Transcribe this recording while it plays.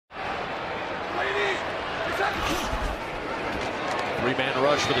Three-man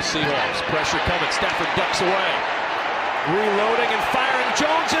rush for the Seahawks. Pressure coming. Stafford ducks away. Reloading and firing.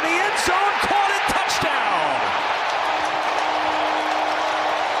 Jones in the end zone. Caught it. Touchdown.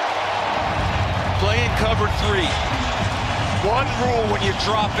 Play in cover 3. One rule when you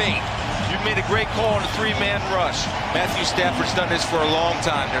drop 8. You made a great call on a 3-man rush. Matthew Stafford's done this for a long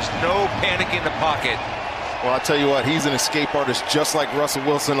time. There's no panic in the pocket. Well, I'll tell you what, he's an escape artist just like Russell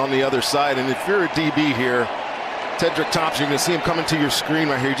Wilson on the other side. And if you're a DB here, Tedrick Thompson, you're going to see him coming to your screen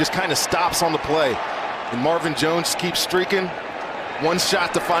right here. He just kind of stops on the play. And Marvin Jones keeps streaking. One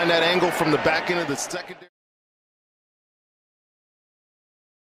shot to find that angle from the back end of the secondary.